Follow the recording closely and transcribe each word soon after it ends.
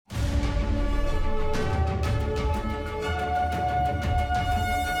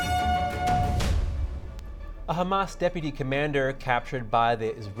A Hamas deputy commander captured by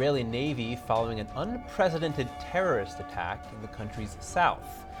the Israeli Navy following an unprecedented terrorist attack in the country's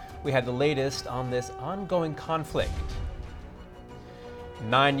south. We have the latest on this ongoing conflict.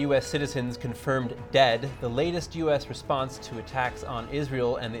 9 U.S. citizens confirmed dead, the latest U.S. response to attacks on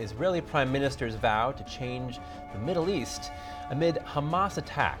Israel, and the Israeli Prime Minister's vow to change the Middle East amid Hamas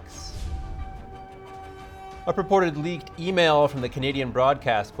attacks. A purported leaked email from the Canadian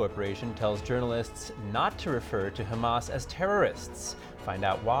Broadcast Corporation tells journalists not to refer to Hamas as terrorists. Find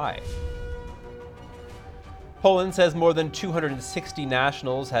out why. Poland says more than 260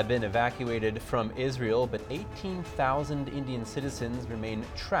 nationals have been evacuated from Israel, but 18,000 Indian citizens remain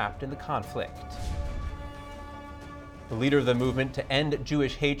trapped in the conflict. The leader of the movement to end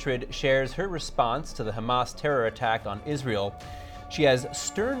Jewish hatred shares her response to the Hamas terror attack on Israel. She has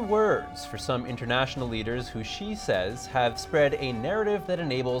stern words for some international leaders who she says have spread a narrative that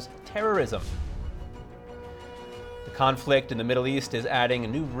enables terrorism. The conflict in the Middle East is adding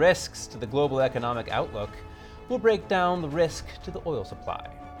new risks to the global economic outlook. We'll break down the risk to the oil supply.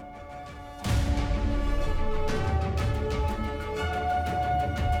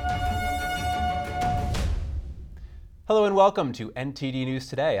 Hello and welcome to NTD News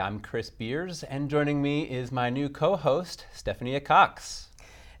Today. I'm Chris Beers, and joining me is my new co-host, Stephanie Cox.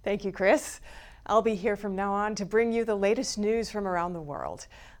 Thank you, Chris. I'll be here from now on to bring you the latest news from around the world.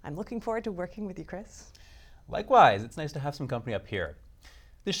 I'm looking forward to working with you, Chris. Likewise, it's nice to have some company up here.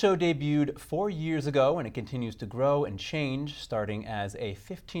 This show debuted 4 years ago, and it continues to grow and change, starting as a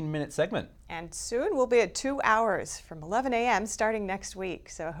 15-minute segment. And soon we'll be at 2 hours from 11 a.m. starting next week,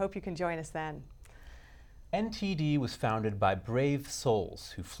 so I hope you can join us then. NTD was founded by brave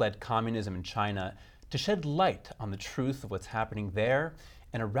souls who fled communism in China to shed light on the truth of what's happening there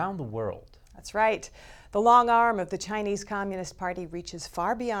and around the world. That's right. The long arm of the Chinese Communist Party reaches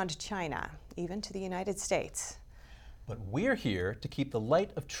far beyond China, even to the United States. But we're here to keep the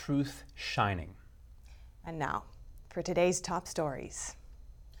light of truth shining. And now, for today's top stories.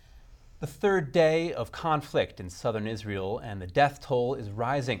 The third day of conflict in southern Israel, and the death toll is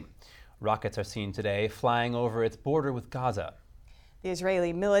rising. Rockets are seen today flying over its border with Gaza. The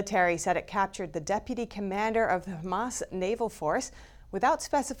Israeli military said it captured the deputy commander of the Hamas naval force without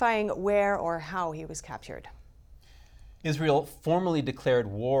specifying where or how he was captured. Israel formally declared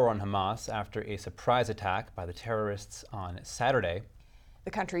war on Hamas after a surprise attack by the terrorists on Saturday.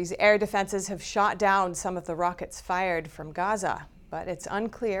 The country's air defenses have shot down some of the rockets fired from Gaza, but it's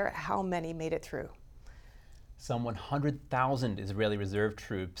unclear how many made it through. Some 100,000 Israeli reserve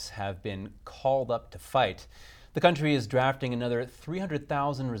troops have been called up to fight. The country is drafting another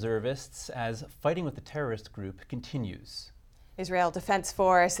 300,000 reservists as fighting with the terrorist group continues. Israel Defense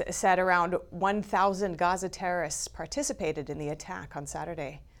Force said around 1,000 Gaza terrorists participated in the attack on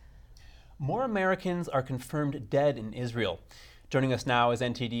Saturday. More Americans are confirmed dead in Israel. Joining us now is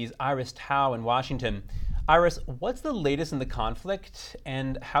NTD's Iris Tao in Washington. Iris, what's the latest in the conflict,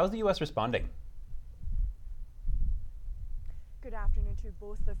 and how's the U.S. responding? Good afternoon to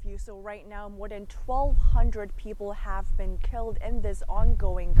both of you. So right now, more than 1,200 people have been killed in this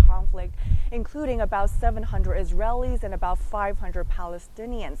ongoing conflict, including about 700 Israelis and about 500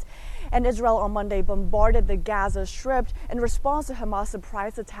 Palestinians. And Israel on Monday bombarded the Gaza Strip in response to Hamas'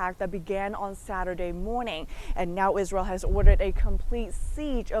 surprise attack that began on Saturday morning. And now Israel has ordered a complete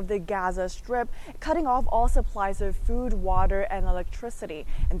siege of the Gaza Strip, cutting off all supplies of food, water, and electricity.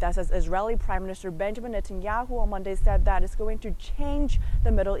 And that's as Israeli Prime Minister Benjamin Netanyahu on Monday said that it's going to change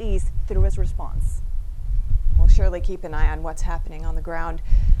the Middle East through his response. We'll surely keep an eye on what's happening on the ground.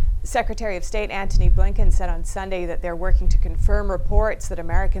 Secretary of State Antony Blinken said on Sunday that they're working to confirm reports that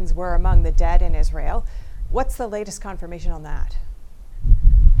Americans were among the dead in Israel. What's the latest confirmation on that?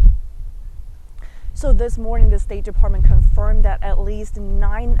 So this morning, the State Department confirmed that at least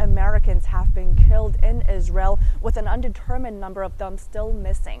 9 Americans have been killed in Israel, with an undetermined number of them still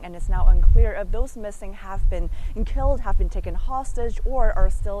missing. And it's now unclear if those missing have been killed, have been taken hostage, or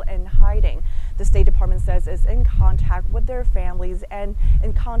are still in hiding. The State Department says it's in contact with their families and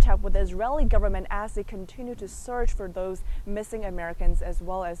in contact with the Israeli government as they continue to search for those missing Americans as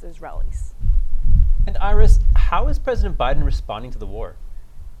well as Israelis. And Iris, how is President Biden responding to the war?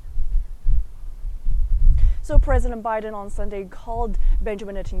 So President Biden on Sunday called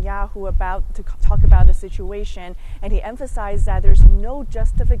Benjamin Netanyahu to talk about the situation, and he emphasized that there's no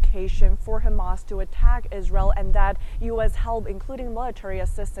justification for Hamas to attack Israel and that U.S. help, including military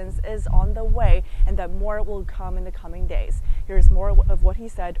assistance, is on the way and that more will come in the coming days. Here's more of what he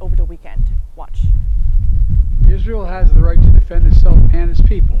said over the weekend. Watch. Israel has the right to defend itself and its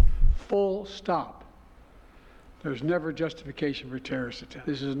people. Full stop. There's never justification for terrorist attack.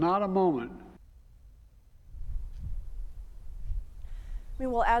 This is not a moment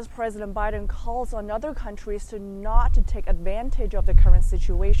Meanwhile, as President Biden calls on other countries to not to take advantage of the current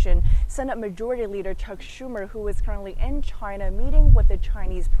situation, Senate Majority Leader Chuck Schumer, who is currently in China meeting with the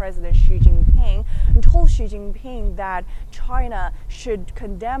Chinese President Xi Jinping, told Xi Jinping that China should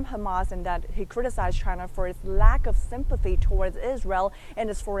condemn Hamas and that he criticized China for its lack of sympathy towards Israel in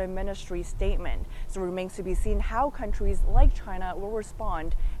his foreign ministry statement. So it remains to be seen how countries like China will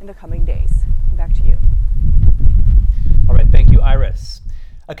respond in the coming days. Back to you. All right, thank you, Iris.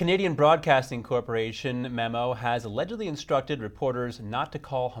 A Canadian Broadcasting Corporation memo has allegedly instructed reporters not to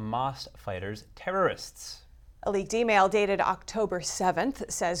call Hamas fighters terrorists. A leaked email dated October 7th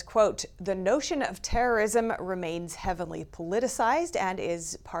says, quote, "The notion of terrorism remains heavily politicized and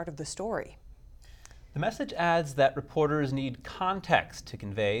is part of the story." The message adds that reporters need context to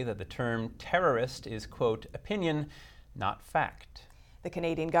convey that the term terrorist is, quote, opinion, not fact. The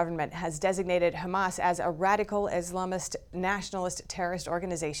Canadian government has designated Hamas as a radical Islamist nationalist terrorist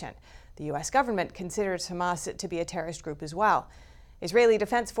organization. The U.S. government considers Hamas to be a terrorist group as well. Israeli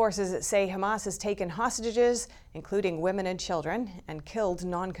Defense Forces say Hamas has taken hostages, including women and children, and killed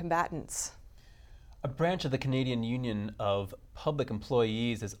non-combatants. A branch of the Canadian Union of Public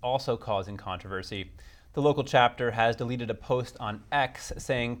Employees is also causing controversy. The local chapter has deleted a post on X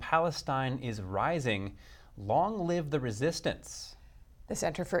saying Palestine is rising. Long live the resistance. The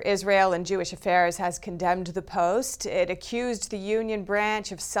Center for Israel and Jewish Affairs has condemned the post. It accused the union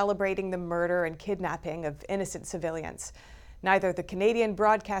branch of celebrating the murder and kidnapping of innocent civilians. Neither the Canadian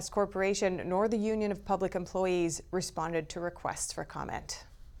Broadcast Corporation nor the Union of Public Employees responded to requests for comment.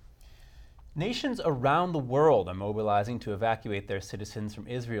 Nations around the world are mobilizing to evacuate their citizens from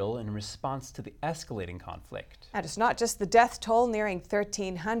Israel in response to the escalating conflict. And it's not just the death toll nearing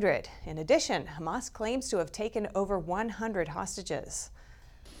 1,300. In addition, Hamas claims to have taken over 100 hostages.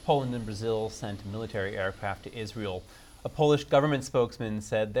 Poland and Brazil sent military aircraft to Israel. A Polish government spokesman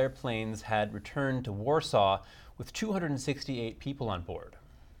said their planes had returned to Warsaw with 268 people on board.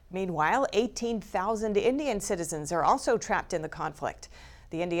 Meanwhile, 18,000 Indian citizens are also trapped in the conflict.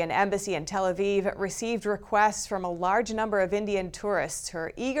 The Indian embassy in Tel Aviv received requests from a large number of Indian tourists who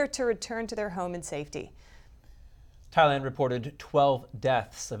are eager to return to their home in safety. Thailand reported 12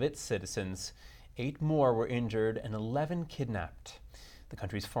 deaths of its citizens. 8 more were injured and 11 kidnapped. The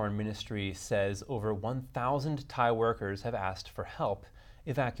country's foreign ministry says over 1,000 Thai workers have asked for help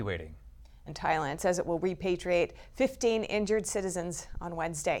evacuating. And Thailand says it will repatriate 15 injured citizens on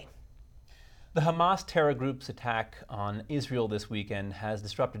Wednesday. The Hamas terror group's attack on Israel this weekend has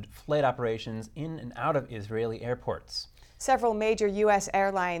disrupted flight operations in and out of Israeli airports. Several major U.S.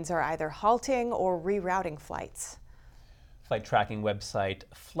 airlines are either halting or rerouting flights. Flight tracking website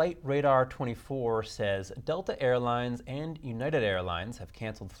Flight Radar 24 says Delta Airlines and United Airlines have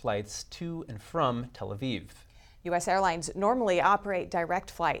canceled flights to and from Tel Aviv. U.S. airlines normally operate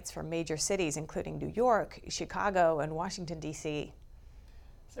direct flights from major cities including New York, Chicago, and Washington, D.C.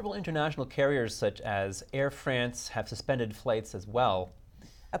 Several international carriers such as Air France have suspended flights as well.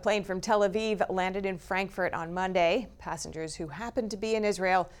 A plane from Tel Aviv landed in Frankfurt on Monday. Passengers who happened to be in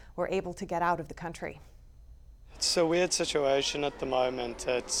Israel were able to get out of the country. It's a weird situation at the moment.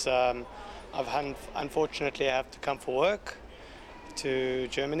 Unfortunately I have to come for work to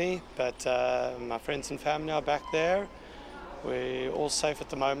Germany, but my friends and family are back there. We're all safe at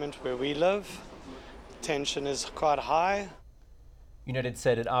the moment where we live. Tension is quite high. United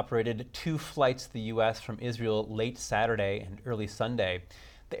said it operated 2 flights to the U.S. from Israel late Saturday and early Sunday.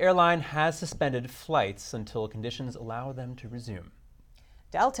 The airline has suspended flights until conditions allow them to resume.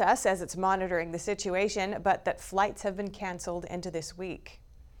 Delta says it's monitoring the situation, but that flights have been canceled into this week.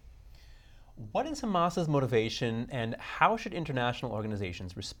 What is Hamas's motivation and how should international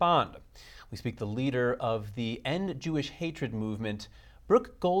organizations respond? We speak to the leader of the End Jewish Hatred movement,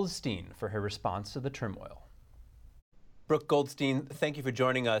 Brooke Goldstein, for her response to the turmoil. Brooke Goldstein, thank you for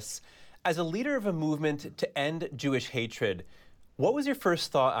joining us. As a leader of a movement to end Jewish hatred, what was your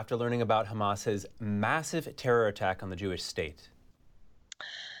first thought after learning about Hamas's massive terror attack on the Jewish state?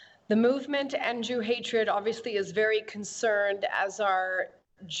 The movement to end Jew hatred obviously is very concerned, as are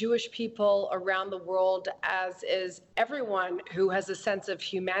Jewish people around the world, as is everyone who has a sense of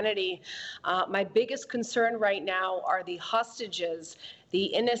humanity. My biggest concern right now are the hostages, the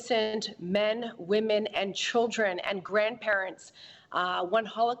innocent men, women, and children and grandparents. One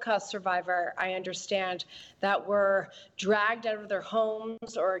Holocaust survivor, I understand, that were dragged out of their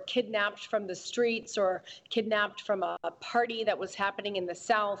homes or kidnapped from the streets or kidnapped from a party that was happening in the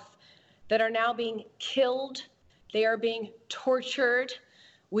South, that are now being killed. They are being tortured.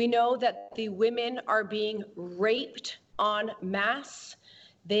 We know that the women are being raped en masse.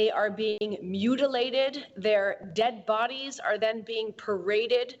 They are being mutilated. Their dead bodies are then being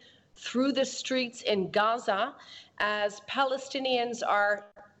paraded through the streets in Gaza as Palestinians are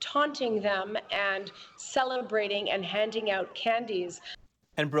taunting them and celebrating and handing out candies.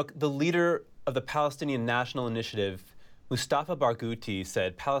 And Brooke, the leader of the Palestinian National Initiative, Mustafa Barghouti,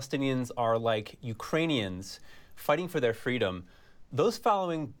 said Palestinians are like Ukrainians fighting for their freedom. Those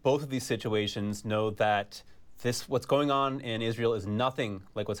following both of these situations know that what's going on in Israel is nothing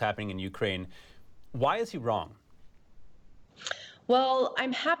like what's happening in Ukraine. Why is he wrong? Well,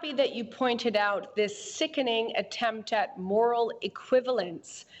 I'm happy that you pointed out this sickening attempt at moral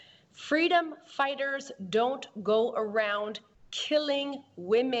equivalence. Freedom fighters don't go around killing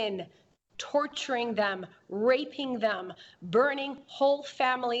women, torturing them, raping them, burning whole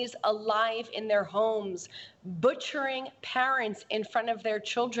families alive in their homes, butchering parents in front of their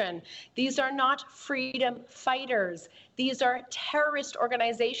children. These are not freedom fighters. These are terrorist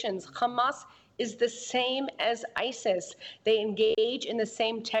organizations. Hamas is the same as ISIS. They engage in the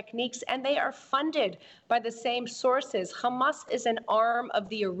same techniques and they are funded by the same sources. Hamas is an arm of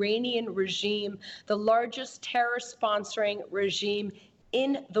the Iranian regime, the largest terror-sponsoring regime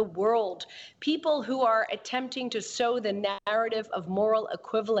in the world. People who are attempting to sow the narrative of moral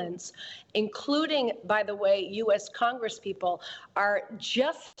equivalence, including, by the way, U.S. Congresspeople, are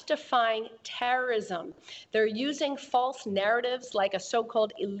justifying terrorism. They're using false narratives like a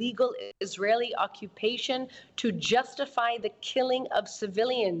so-called illegal Israeli occupation to justify the killing of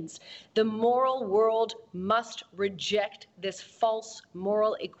civilians. The moral world must reject this false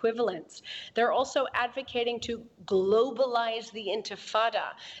moral equivalence. They're also advocating to globalize the intifada.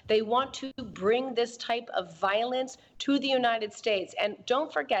 They want to bring this type of violence to the United States. And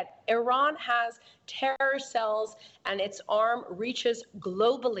don't forget, Iran has terror cells and its arm reaches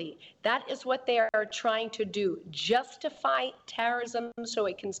globally. That is what they are trying to do, justify terrorism so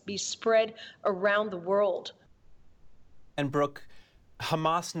it can be spread around the world. And Brooke,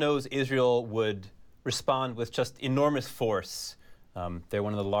 Hamas knows Israel would respond with just enormous force. They're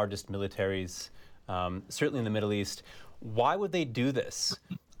one of the largest militaries, certainly in the Middle East. Why would they do this?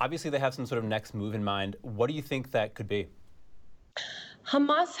 Obviously, they have some sort of next move in mind. What do you think that could be?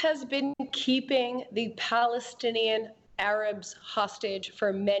 Hamas has been keeping the Palestinian Arabs hostage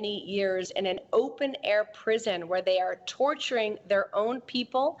for many years in an open-air prison where they are torturing their own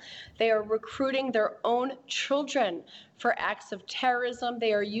people. They are recruiting their own children for acts of terrorism.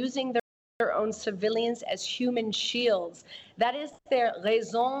 They are using their own civilians as human shields. That is their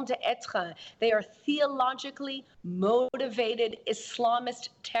raison d'etre. They are theologically motivated Islamist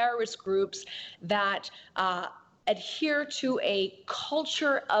terrorist groups that adhere to a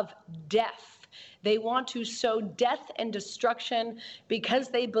culture of death. They want to sow death and destruction because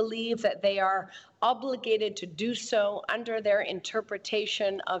they believe that they are obligated to do so under their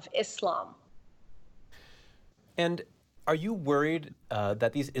interpretation of Islam. And are you worried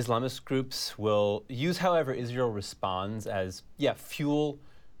that these Islamist groups will use however Israel responds as, fuel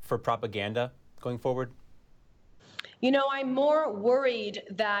for propaganda going forward? You know, I'm more worried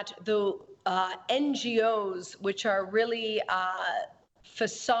that the NGOs, which are really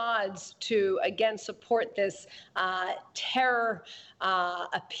facades to, again, support this terror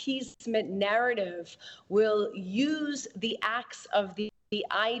appeasement narrative, will use the acts of the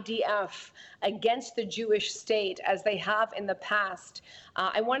IDF against the Jewish state as they have in the past.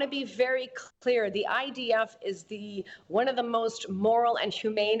 I want to be very clear. The IDF is one of the most moral and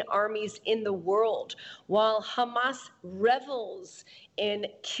humane armies in the world. While Hamas revels in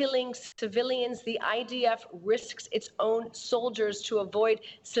killing civilians, the IDF risks its own soldiers to avoid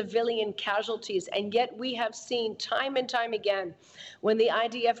civilian casualties. And yet we have seen time and time again, when the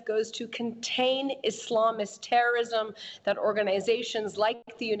IDF goes to contain Islamist terrorism, that organizations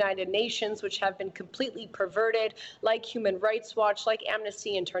like the United Nations, which have been completely perverted, like Human Rights Watch, like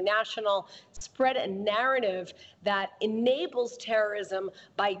Amnesty International, spread a narrative that enables terrorism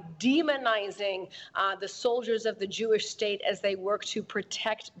by demonizing the soldiers of the Jewish state as they work to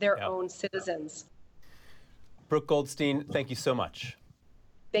protect their own citizens. Brooke Goldstein, thank you so much.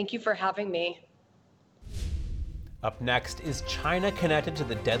 Thank you for having me. Up next, is China connected to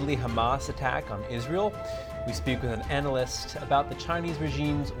the deadly Hamas attack on Israel? We speak with an analyst about the Chinese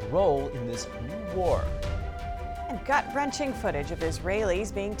regime's role in this new war. And gut-wrenching footage of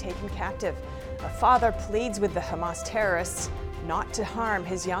Israelis being taken captive. A father pleads with the Hamas terrorists not to harm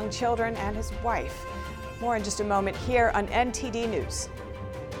his young children and his wife. More in just a moment here on NTD News.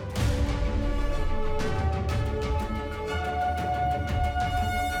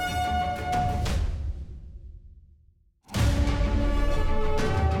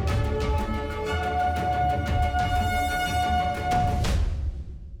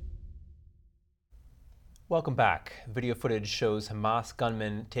 Welcome back. Video footage shows Hamas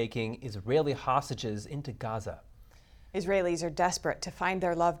gunmen taking Israeli hostages into Gaza. Israelis are desperate to find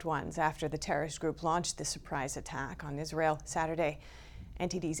their loved ones after the terrorist group launched the surprise attack on Israel Saturday.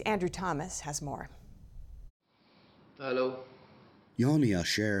 NTD's Andrew Thomas has more. Hello. Yoni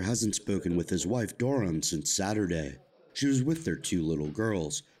Asher hasn't spoken with his wife Doron since Saturday. She was with their two little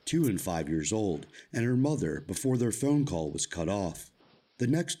girls, 2 and 5 years old, and her mother before their phone call was cut off. The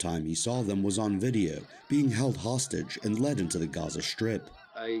next time he saw them was on video, being held hostage and led into the Gaza Strip.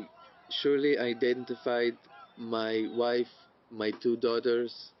 I surely identified my wife, my 2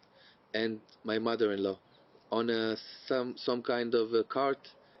 daughters, and my mother-in-law on some kind of a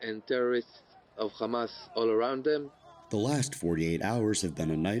cart, and terrorists of Hamas all around them. The last 48 hours have been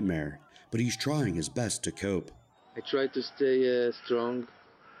a nightmare, but he's trying his best to cope. I try to stay strong.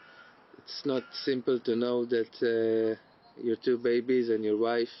 It's not simple to know that your 2 babies and your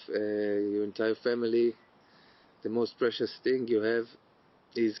wife, your entire family, the most precious thing you have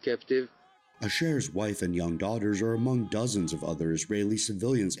is captive. Asher's wife and young daughters are among dozens of other Israeli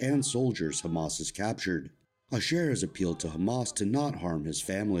civilians and soldiers Hamas has captured. Asher has appealed to Hamas to not harm his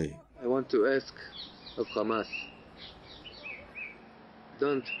family. I want to ask of Hamas,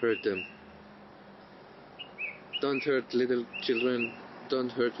 don't hurt them. Don't hurt little children,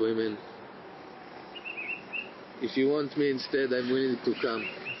 don't hurt women. If you want me instead, I'm willing to come.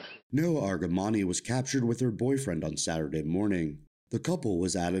 Noah Argamani was captured with her boyfriend on Saturday morning. The couple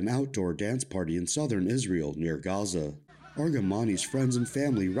was at an outdoor dance party in southern Israel near Gaza. Argamani's friends and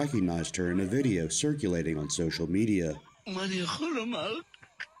family recognized her in a video circulating on social media.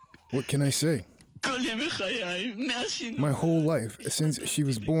 What can I say? My whole life, since she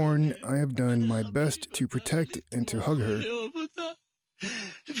was born, I have done my best to protect and to hug her,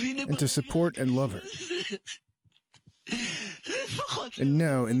 and to support and love her. And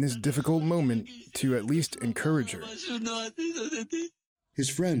now, in this difficult moment, to at least encourage her. His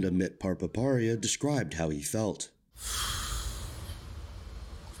friend Amit Parpaparia described how he felt.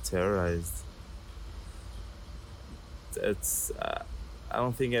 Terrorized. I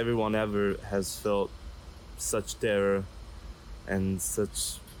don't think everyone ever has felt such terror and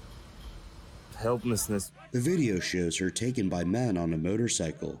such helplessness. The video shows her taken by men on a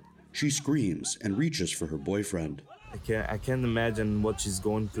motorcycle. She screams and reaches for her boyfriend. I can't imagine what she's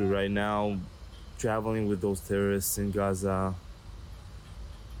going through right now, traveling with those terrorists in Gaza,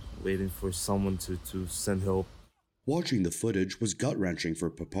 waiting for someone to send help. Watching the footage was gut-wrenching for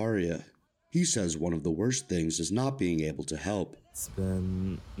Paparia. He says one of the worst things is not being able to help. It's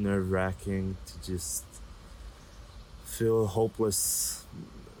been nerve-wracking to just feel hopeless.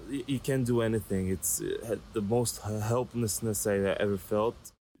 You can't do anything. It's the most helplessness I ever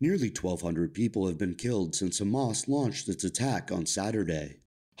felt. Nearly 1,200 people have been killed since Hamas launched its attack on Saturday.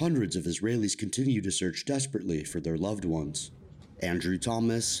 Hundreds of Israelis continue to search desperately for their loved ones. Andrew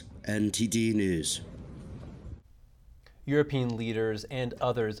Thomas, NTD News. European leaders and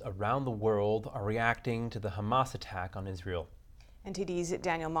others around the world are reacting to the Hamas attack on Israel. NTD's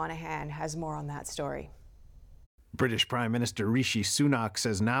Daniel Monahan has more on that story. British Prime Minister Rishi Sunak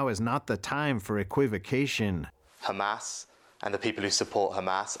says now is not the time for equivocation. Hamas and the people who support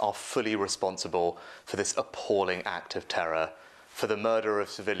Hamas are fully responsible for this appalling act of terror, for the murder of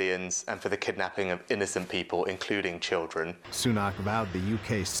civilians and for the kidnapping of innocent people, including children. Sunak vowed the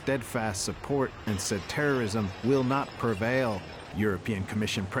UK's steadfast support and said terrorism will not prevail. European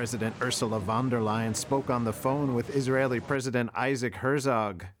Commission President Ursula von der Leyen spoke on the phone with Israeli President Isaac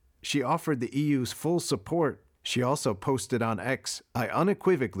Herzog. She offered the EU's full support. She also posted on X, "I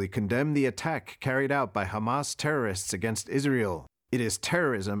unequivocally condemn the attack carried out by Hamas terrorists against Israel. It is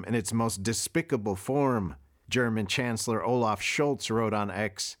terrorism in its most despicable form." German Chancellor Olaf Scholz wrote on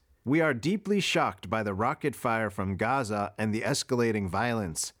X, "We are deeply shocked by the rocket fire from Gaza and the escalating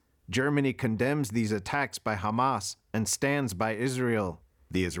violence. Germany condemns these attacks by Hamas and stands by Israel."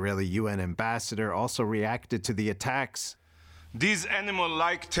 The Israeli UN ambassador also reacted to the attacks. These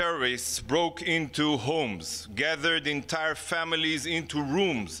animal-like terrorists broke into homes, gathered entire families into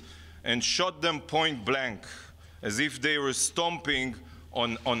rooms, and shot them point blank, as if they were stomping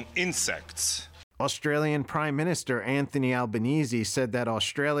on insects. Australian Prime Minister Anthony Albanese said that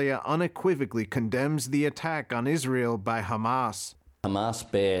Australia unequivocally condemns the attack on Israel by Hamas. Hamas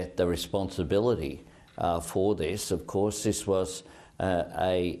bear the responsibility for this. Of course, this was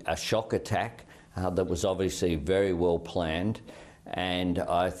a shock attack that was obviously very well planned and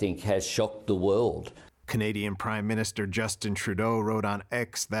I think has shocked the world. Canadian Prime Minister Justin Trudeau wrote on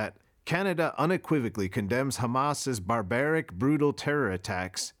X that Canada unequivocally condemns Hamas's barbaric, brutal terror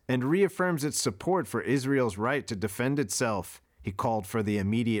attacks and reaffirms its support for Israel's right to defend itself. He called for the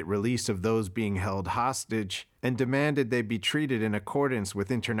immediate release of those being held hostage and demanded they be treated in accordance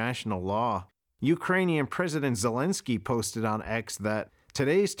with international law. Ukrainian President Zelensky posted on X that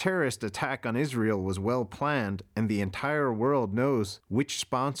today's terrorist attack on Israel was well planned, and the entire world knows which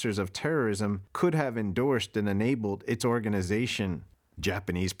sponsors of terrorism could have endorsed and enabled its organization.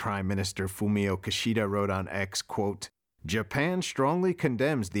 Japanese Prime Minister Fumio Kishida wrote on X, quote, "Japan strongly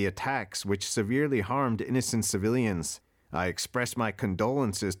condemns the attacks which severely harmed innocent civilians. I express my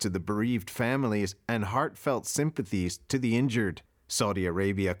condolences to the bereaved families and heartfelt sympathies to the injured." Saudi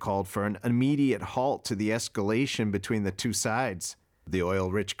Arabia called for an immediate halt to the escalation between the two sides. The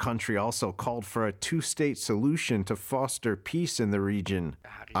oil-rich country also called for a two-state solution to foster peace in the region.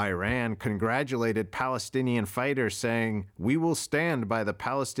 Iran congratulated Palestinian fighters, saying, "We will stand by the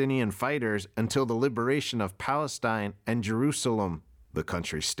Palestinian fighters until the liberation of Palestine and Jerusalem." The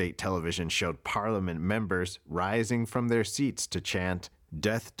country's state television showed parliament members rising from their seats to chant,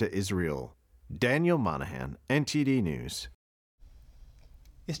 "Death to Israel." Daniel Monahan, NTD News.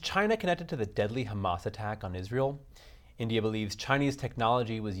 Is China connected to the deadly Hamas attack on Israel? India believes Chinese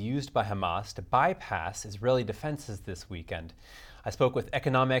technology was used by Hamas to bypass Israeli defenses this weekend. I spoke with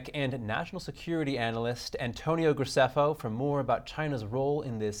economic and national security analyst Antonio Graceffo for more about China's role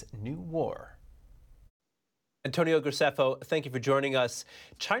in this new war. Antonio Graceffo, thank you for joining us.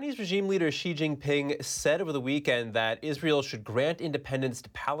 Chinese regime leader Xi Jinping said over the weekend that Israel should grant independence to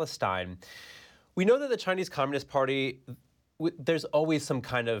Palestine. We know that the Chinese Communist Party, there's always some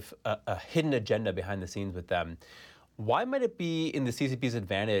kind of a hidden agenda behind the scenes with them. Why might it be in the CCP's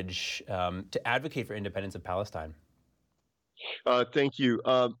advantage to advocate for independence of Palestine? Thank you.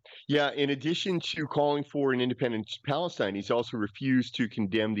 In addition to calling for an independent Palestine, he's also refused to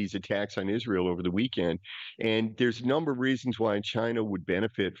condemn these attacks on Israel over the weekend. And there's a number of reasons why China would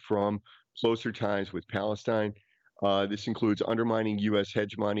benefit from closer ties with Palestine. This includes undermining U.S.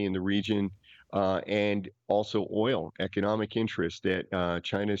 hegemony in the region and also oil economic interests that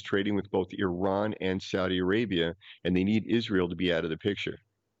China is trading with both Iran and Saudi Arabia, and they need Israel to be out of the picture.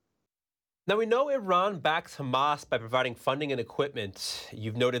 Now, we know Iran backs Hamas by providing funding and equipment.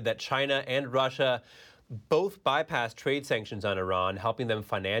 You've noted that China and Russia both bypassed trade sanctions on Iran, helping them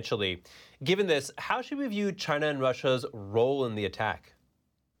financially. Given this, how should we view China and Russia's role in the attack?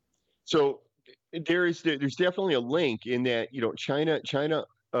 So there's definitely a link in that, China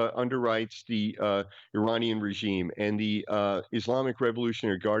underwrites the Iranian regime, and the Islamic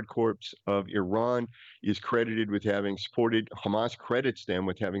Revolutionary Guard Corps of Iran is credited with having supported, Hamas credits them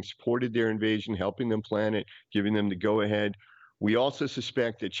with having supported their invasion, helping them plan it, giving them the go-ahead. We also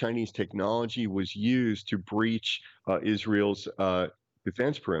suspect that Chinese technology was used to breach Israel's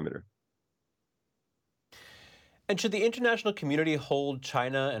defense perimeter. And should the international community hold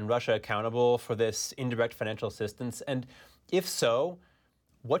China and Russia accountable for this indirect financial assistance? And if so,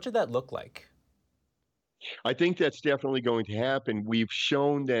 what should that look like? I think that's definitely going to happen. We've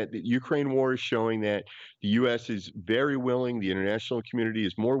shown that the Ukraine war is showing that the U.S. is very willing, the international community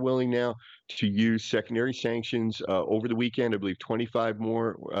is more willing now to use secondary sanctions. Over the weekend, I believe 25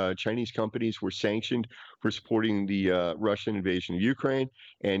 more Chinese companies were sanctioned for supporting the Russian invasion of Ukraine.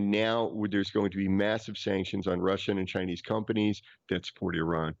 And now there's going to be massive sanctions on Russian and Chinese companies that support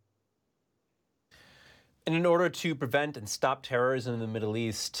Iran. And in order to prevent and stop terrorism in the Middle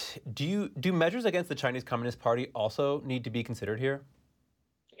East, do measures against the Chinese Communist Party also need to be considered here?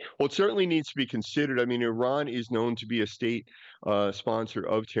 Well, it certainly needs to be considered. I mean, Iran is known to be a state sponsor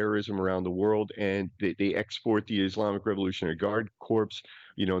of terrorism around the world, and they export the Islamic Revolutionary Guard Corps.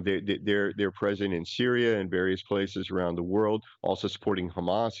 They're present in Syria and various places around the world, also supporting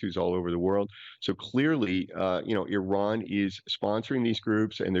Hamas, who's all over the world. So clearly, Iran is sponsoring these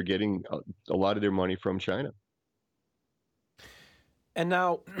groups, and they're getting a lot of their money from China. And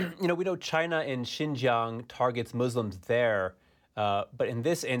now, we know China in Xinjiang targets Muslims there, but in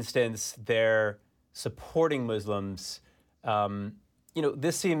this instance, they're supporting Muslims.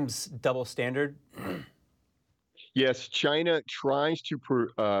 This seems double standard. Yes, China tries to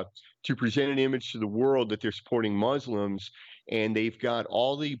present an image to the world that they're supporting Muslims, and they've got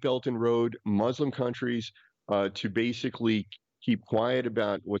all the Belt and Road Muslim countries to basically keep quiet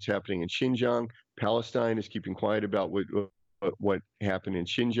about what's happening in Xinjiang. Palestine is keeping quiet about what happened in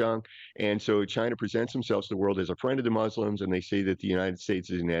Xinjiang. And so China presents themselves to the world as a friend of the Muslims, and they say that the United States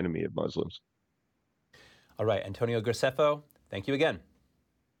is an enemy of Muslims. All right, Antonio Graceffo, thank you again.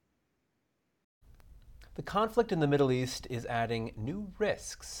 The conflict in the Middle East is adding new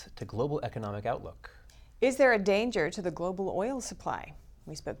risks to global economic outlook. Is there a danger to the global oil supply?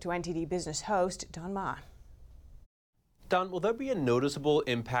 We spoke to NTD business host Don Ma. Don, will there be a noticeable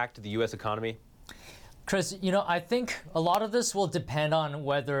impact to the U.S. economy? Chris, you know, I think a lot of this will depend on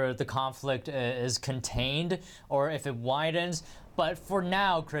whether the conflict is contained or if it widens. But for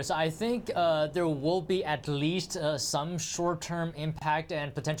now, Chris, I think there will be at least some short-term impact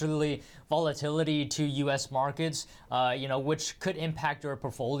and potentially volatility to U.S. markets, which could impact your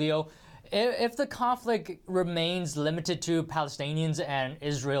portfolio. If the conflict remains limited to Palestinians and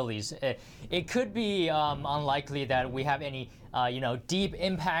Israelis, it could be unlikely that we have any, deep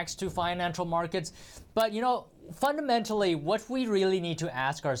impacts to financial markets. But, fundamentally, what we really need to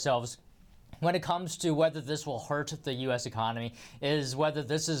ask ourselves when it comes to whether this will hurt the U.S. economy is whether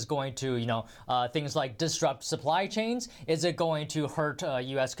this is going to, things like disrupt supply chains. Is it going to hurt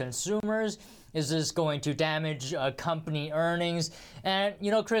U.S. consumers? Is this going to damage company earnings? And,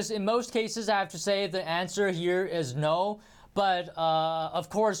 Chris, in most cases, I have to say the answer here is no. But, of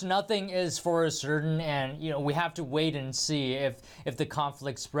course, nothing is for certain. And, we have to wait and see if the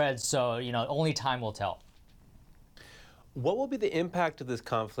conflict spreads. So, only time will tell. What will be the impact of this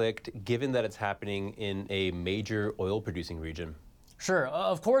conflict, given that it's happening in a major oil-producing region? Sure.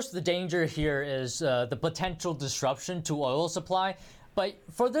 Of course, the danger here is the potential disruption to oil supply. But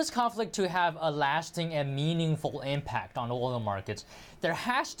for this conflict to have a lasting and meaningful impact on oil markets, there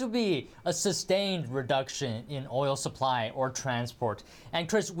has to be a sustained reduction in oil supply or transport. And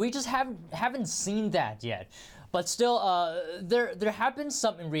Chris, we just haven't seen that yet. But still, there have been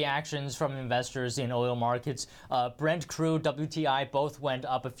some reactions from investors in oil markets. Brent crude, WTI both went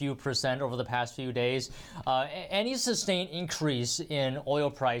up a few percent over the past few days. Any sustained increase in oil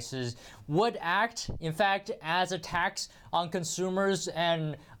prices would act, in fact, as a tax on consumers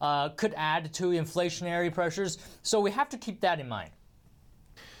and could add to inflationary pressures. So we have to keep that in mind.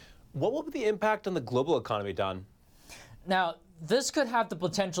 What will be the impact on the global economy, Don? Now, this could have the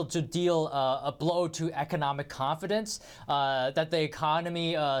potential to deal a blow to economic confidence, that the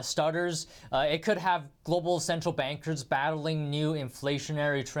economy stutters. It could have global central bankers battling new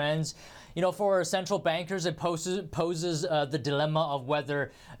inflationary trends. For central bankers, it poses the dilemma of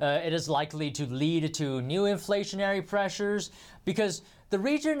whether it is likely to lead to new inflationary pressures, because the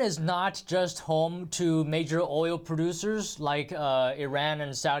region is not just home to major oil producers like Iran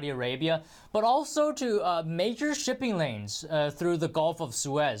and Saudi Arabia, but also to major shipping lanes through the Gulf of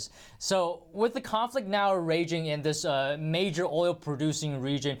Suez. So with the conflict now raging in this major oil-producing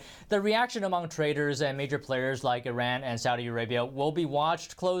region, the reaction among traders and major players like Iran and Saudi Arabia will be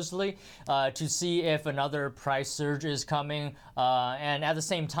watched closely to see if another price surge is coming. And at the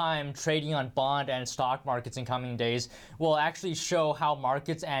same time, trading on bond and stock markets in coming days will actually show how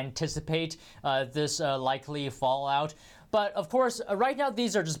markets anticipate this likely fallout. But of course, right now,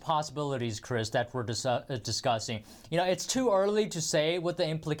 these are just possibilities, Chris, that we're discussing. It's too early to say what the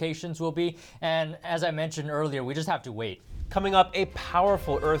implications will be. And as I mentioned earlier, we just have to wait. Coming up, a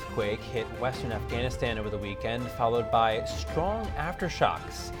powerful earthquake hit western Afghanistan over the weekend, followed by strong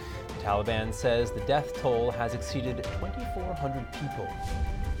aftershocks. The Taliban says the death toll has exceeded 2,400 people.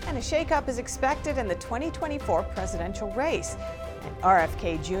 And a shakeup is expected in the 2024 presidential race. And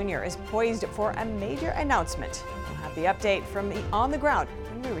RFK Jr. is poised for a major announcement. We'll have the update from the on the ground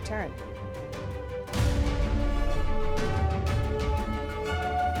when we return.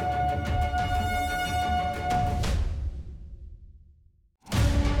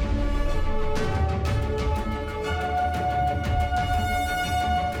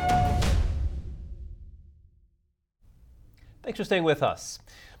 Thanks for staying with us.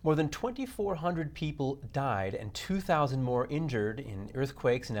 More than 2,400 people died and 2,000 more injured in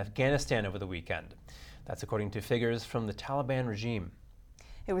earthquakes in Afghanistan over the weekend. That's according to figures from the Taliban regime.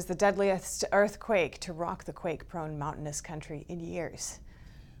 It was the deadliest earthquake to rock the quake-prone mountainous country in years.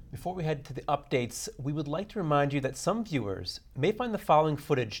 Before we head to the updates, we would like to remind you that some viewers may find the following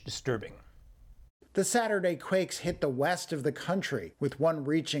footage disturbing. The Saturday quakes hit the west of the country, with one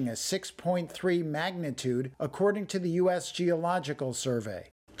reaching a 6.3 magnitude, according to the U.S. Geological Survey.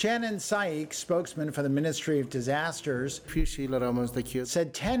 Janan Saik, spokesman for the Ministry of Disasters,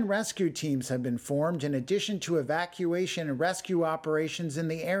 said 10 rescue teams have been formed in addition to evacuation and rescue operations in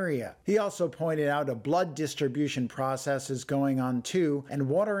the area. He also pointed out a blood distribution process is going on too, and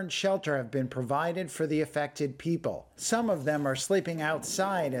water and shelter have been provided for the affected people. Some of them are sleeping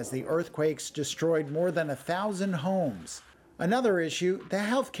outside as the earthquakes destroyed more than 1,000 homes. Another issue, the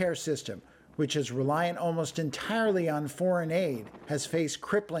healthcare system, which is reliant almost entirely on foreign aid, has faced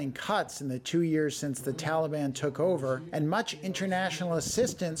crippling cuts in the 2 years since the Taliban took over, and much international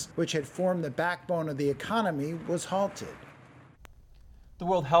assistance, which had formed the backbone of the economy, was halted. The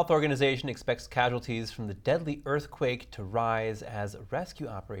World Health Organization expects casualties from the deadly earthquake to rise as rescue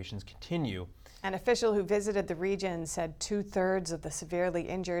operations continue. An official who visited the region said 2/3 of the severely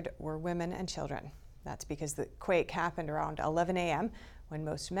injured were women and children. That's because the quake happened around 11 a.m. when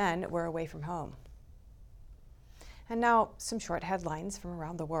most men were away from home. And now, some short headlines from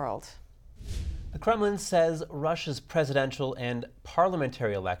around the world. The Kremlin says Russia's presidential and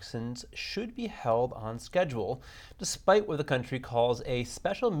parliamentary elections should be held on schedule, despite what the country calls a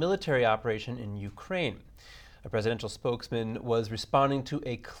special military operation in Ukraine. A presidential spokesman was responding to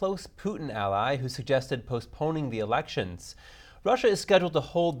a close Putin ally who suggested postponing the elections. Russia is scheduled to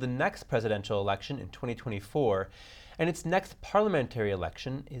hold the next presidential election in 2024, and its next parliamentary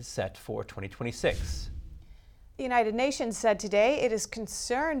election is set for 2026. The United Nations said today it is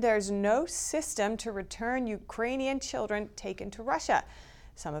concerned there's no system to return Ukrainian children taken to Russia.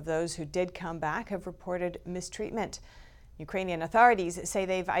 Some of those who did come back have reported mistreatment. Ukrainian authorities say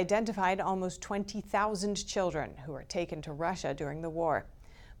they've identified almost 20,000 children who were taken to Russia during the war.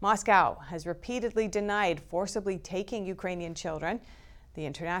 Moscow has repeatedly denied forcibly taking Ukrainian children. The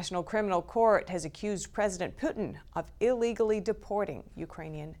International Criminal Court has accused President Putin of illegally deporting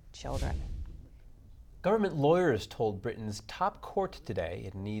Ukrainian children. Government lawyers told Britain's top court today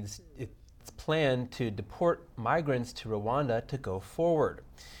it needs its plan to deport migrants to Rwanda to go forward.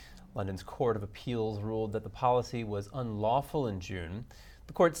 London's Court of Appeals ruled that the policy was unlawful in June.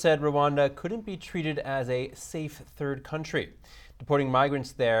 The court said Rwanda couldn't be treated as a safe third country. Deporting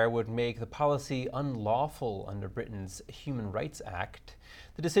migrants there would make the policy unlawful under Britain's Human Rights Act.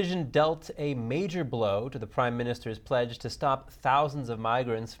 The decision dealt a major blow to the Prime Minister's pledge to stop thousands of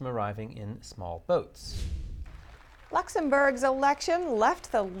migrants from arriving in small boats. Luxembourg's election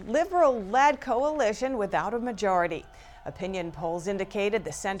left the Liberal-led coalition without a majority. Opinion polls indicated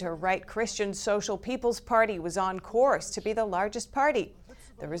the center-right Christian Social People's Party was on course to be the largest party.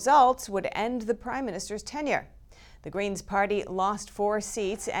 The results would end the Prime Minister's tenure. The Greens Party lost 4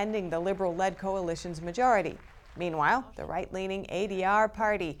 seats, ending the Liberal-led coalition's majority. Meanwhile, the right-leaning ADR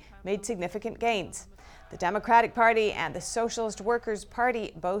party made significant gains. The Democratic Party and the Socialist Workers'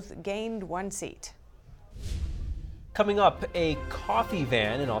 Party both gained 1 seat. Coming up, a coffee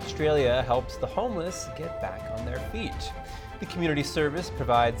van in Australia helps the homeless get back on their feet. The community service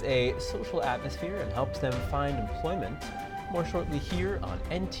provides a social atmosphere and helps them find employment. More shortly here on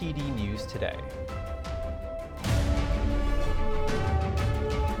NTD News Today.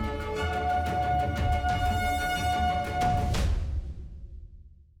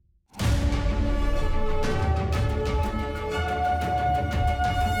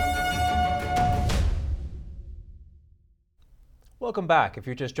 Welcome back. If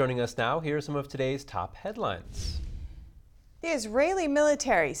you're just joining us now, here are some of today's top headlines. The Israeli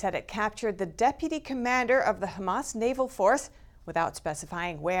military said it captured the deputy commander of the Hamas naval force without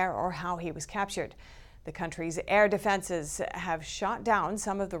specifying where or how he was captured. The country's air defenses have shot down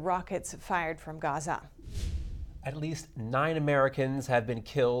some of the rockets fired from Gaza. At least 9 Americans have been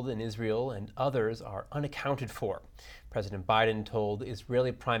killed in Israel and others are unaccounted for. President Biden told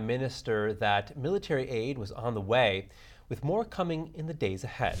Israeli Prime Minister that military aid was on the way, with more coming in the days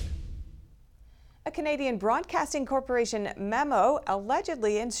ahead. A Canadian Broadcasting Corporation memo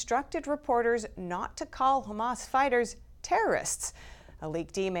allegedly instructed reporters not to call Hamas fighters terrorists. A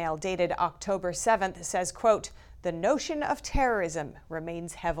leaked email dated October 7th says, quote, "The notion of terrorism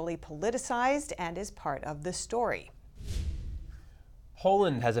remains heavily politicized and is part of the story."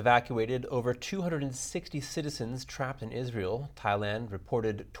 Poland has evacuated over 260 citizens trapped in Israel. Thailand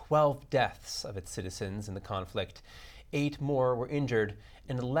reported 12 deaths of its citizens in the conflict. 8 more were injured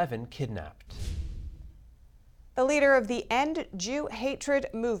and 11 kidnapped. The leader of the End Jew Hatred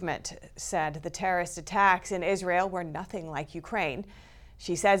movement said the terrorist attacks in Israel were nothing like Ukraine.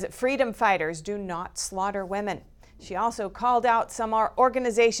 She says freedom fighters do not slaughter women. She also called out some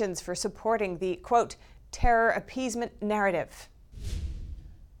organizations for supporting the, quote, terror appeasement narrative.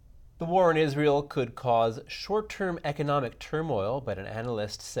 The war in Israel could cause short-term economic turmoil, but an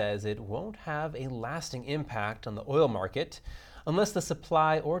analyst says it won't have a lasting impact on the oil market unless the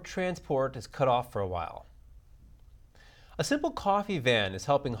supply or transport is cut off for a while. A simple coffee van is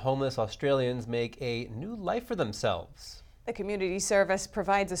helping homeless Australians make a new life for themselves. The community service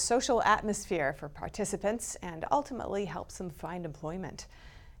provides a social atmosphere for participants and ultimately helps them find employment.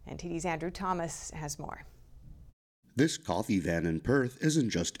 NTD's Andrew Thomas has more. This coffee van in Perth isn't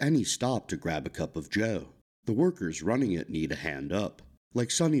just any stop to grab a cup of joe. The workers running it need a hand up,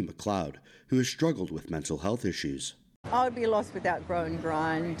 like Sunny McLeod, who has struggled with mental health issues. I would be lost without Grow and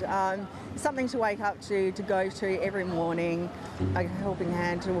Grind. Something to wake up to go to every morning, a helping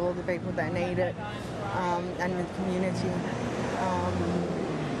hand to all the people that need it, and the community,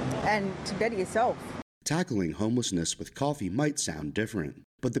 and to better yourself. Tackling homelessness with coffee might sound different,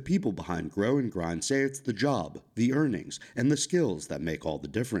 but the people behind Grow and Grind say it's the job, the earnings, and the skills that make all the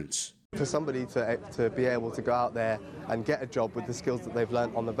difference. For somebody to be able to go out there and get a job with the skills that they've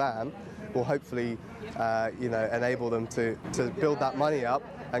learnt on the van will hopefully enable them to build that money up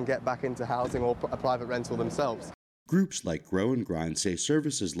and get back into housing or a private rental themselves. Groups like Grow and Grind say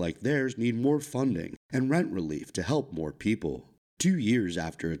services like theirs need more funding and rent relief to help more people. 2 years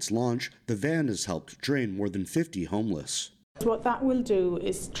after its launch, the van has helped train more than 50 homeless. What that will do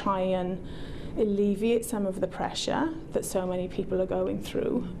is try and alleviate some of the pressure that so many people are going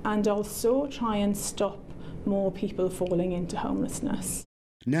through, and also try and stop more people falling into homelessness.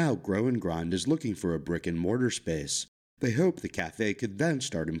 Now Grow and Grind is looking for a brick and mortar space. They hope the cafe could then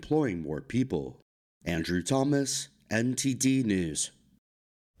start employing more people. Andrew Thomas, NTD News.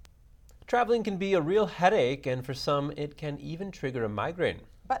 Traveling can be a real headache, and for some, it can even trigger a migraine.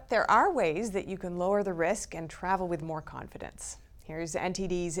 But there are ways that you can lower the risk and travel with more confidence. Here's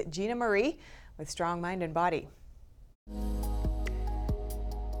NTD's Gina Marie with Strong Mind and Body.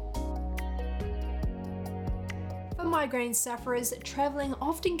 For migraine sufferers, travelling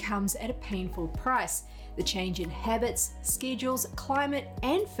often comes at a painful price. The change in habits, schedules, climate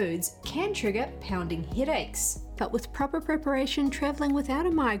and foods can trigger pounding headaches. But with proper preparation, travelling without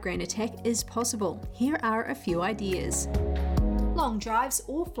a migraine attack is possible. Here are a few ideas. Long drives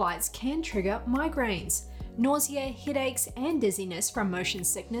or flights can trigger migraines. Nausea, headaches and dizziness from motion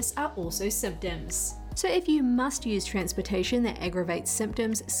sickness are also symptoms. So if you must use transportation that aggravates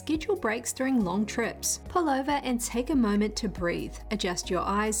symptoms, schedule breaks during long trips. Pull over and take a moment to breathe, adjust your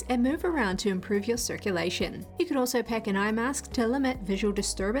eyes and move around to improve your circulation. You could also pack an eye mask to limit visual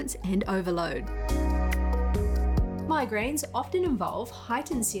disturbance and overload. Migraines often involve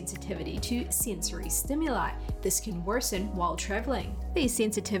heightened sensitivity to sensory stimuli. This can worsen while traveling. These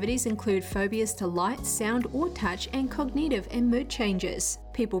sensitivities include phobias to light, sound, or touch, and cognitive and mood changes.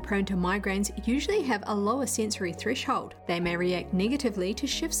 People prone to migraines usually have a lower sensory threshold. They may react negatively to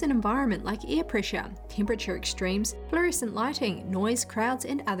shifts in environment like air pressure, temperature extremes, fluorescent lighting, noise, crowds,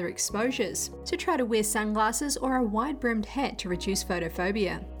 and other exposures. So try to wear sunglasses or a wide-brimmed hat to reduce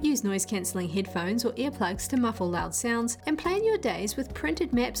photophobia. Use noise-cancelling headphones or earplugs to muffle loud sounds, and plan your days with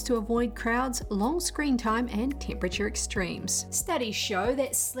printed maps to avoid crowds, long screen time, and temperature extremes. Studies show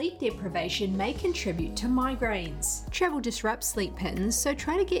that sleep deprivation may contribute to migraines. Travel disrupts sleep patterns, so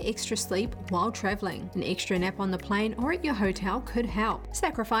try to get extra sleep while traveling. An extra nap on the plane or at your hotel could help.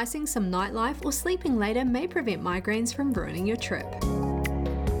 Sacrificing some nightlife or sleeping later may prevent migraines from ruining your trip.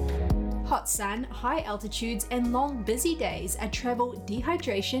 Hot sun, high altitudes, and long busy days are travel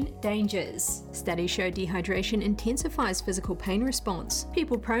dehydration dangers. Studies show dehydration intensifies physical pain response.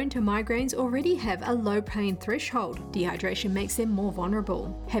 People prone to migraines already have a low pain threshold. Dehydration makes them more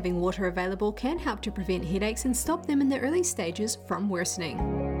vulnerable. Having water available can help to prevent headaches and stop them in the early stages from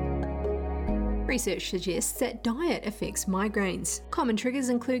worsening. Research suggests that diet affects migraines. Common triggers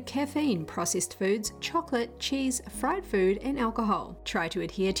include caffeine, processed foods, chocolate, cheese, fried food, and alcohol. Try to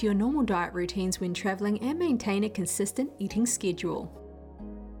adhere to your normal diet routines when traveling and maintain a consistent eating schedule.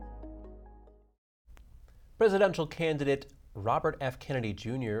 Presidential candidate Robert F. Kennedy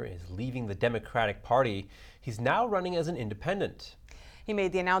Jr. is leaving the Democratic Party. He's now running as an independent. He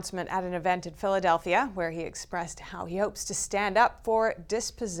made the announcement at an event in Philadelphia where he expressed how he hopes to stand up for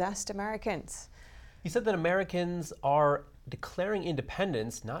dispossessed Americans. He said that Americans are declaring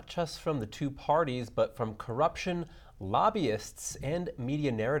independence not just from the two parties, but from corruption, lobbyists, and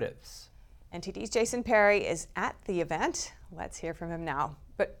media narratives. NTD's Jason Perry is at the event. Let's hear from him now.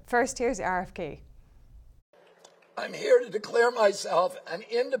 But first, here's RFK. I'm here to declare myself an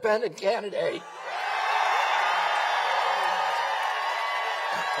independent candidate.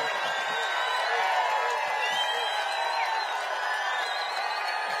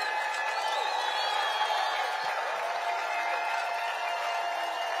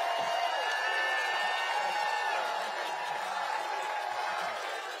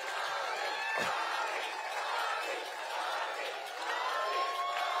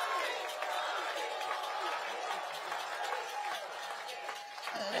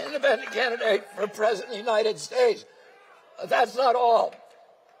 Independent candidate for President of the United States. That's not all.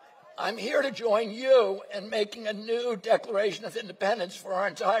 I'm here to join you in making a new Declaration of Independence for our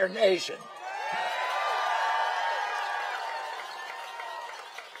entire nation.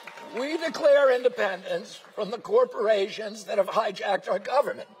 We declare independence from the corporations that have hijacked our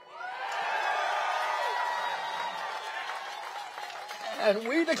government. And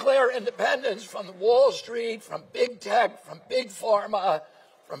we declare independence from Wall Street, from big tech, from big pharma,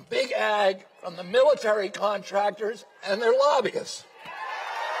 from big ag, from the military contractors and their lobbyists.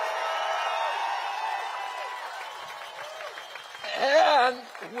 And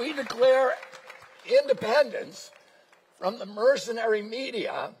we declare independence from the mercenary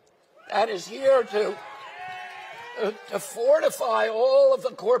media that is here to fortify all of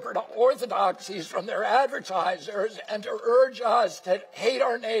the corporate orthodoxies from their advertisers and to urge us to hate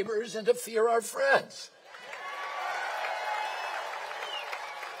our neighbors and to fear our friends.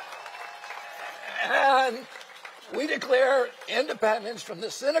 And we declare independence from the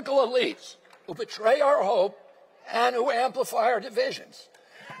cynical elites who betray our hope and who amplify our divisions.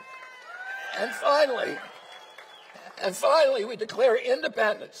 And finally, we declare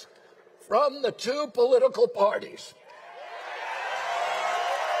independence from the two political parties.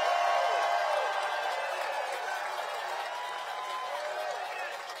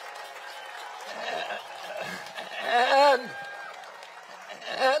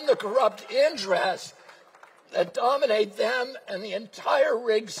 And the corrupt interests that dominate them and the entire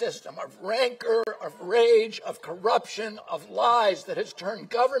rigged system of rancor, of rage, of corruption, of lies that has turned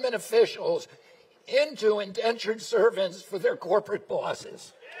government officials into indentured servants for their corporate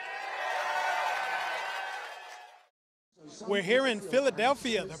bosses. We're here in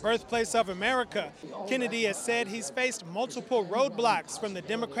Philadelphia, the birthplace of America. Kennedy has said he's faced multiple roadblocks from the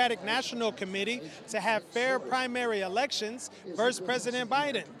Democratic National Committee to have fair primary elections versus President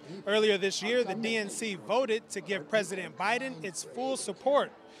Biden. Earlier this year, the DNC voted to give President Biden its full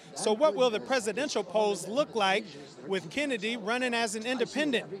support. So what will the presidential polls look like with Kennedy running as an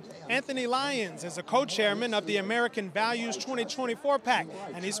independent? Anthony Lyons is a co-chairman of the American Values 2024 PAC,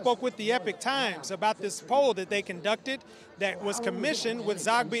 and he spoke with the Epic Times about this poll that they conducted that was commissioned with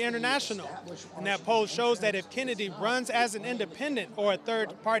Zogby International. And that poll shows that if Kennedy runs as an independent or a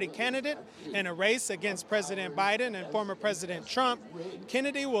third-party candidate in a race against President Biden and former President Trump,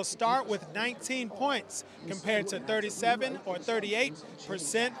 Kennedy will start with 19 points compared to 37 or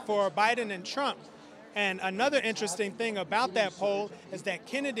 38% for Biden and Trump. And another interesting thing about that poll is that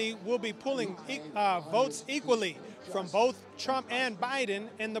Kennedy will be pulling votes equally from both Trump and Biden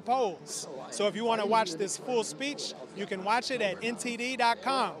in the polls. So if you want to watch this full speech, you can watch it at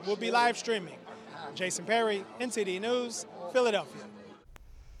ntd.com. We'll be live streaming. Jason Perry, NTD News, Philadelphia.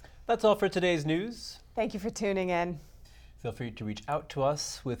 That's all for today's news. Thank you for tuning in. Feel free to reach out to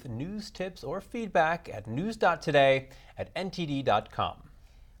us with news tips or feedback at news.today@ntd.com.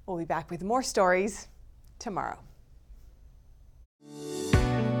 We'll be back with more stories tomorrow.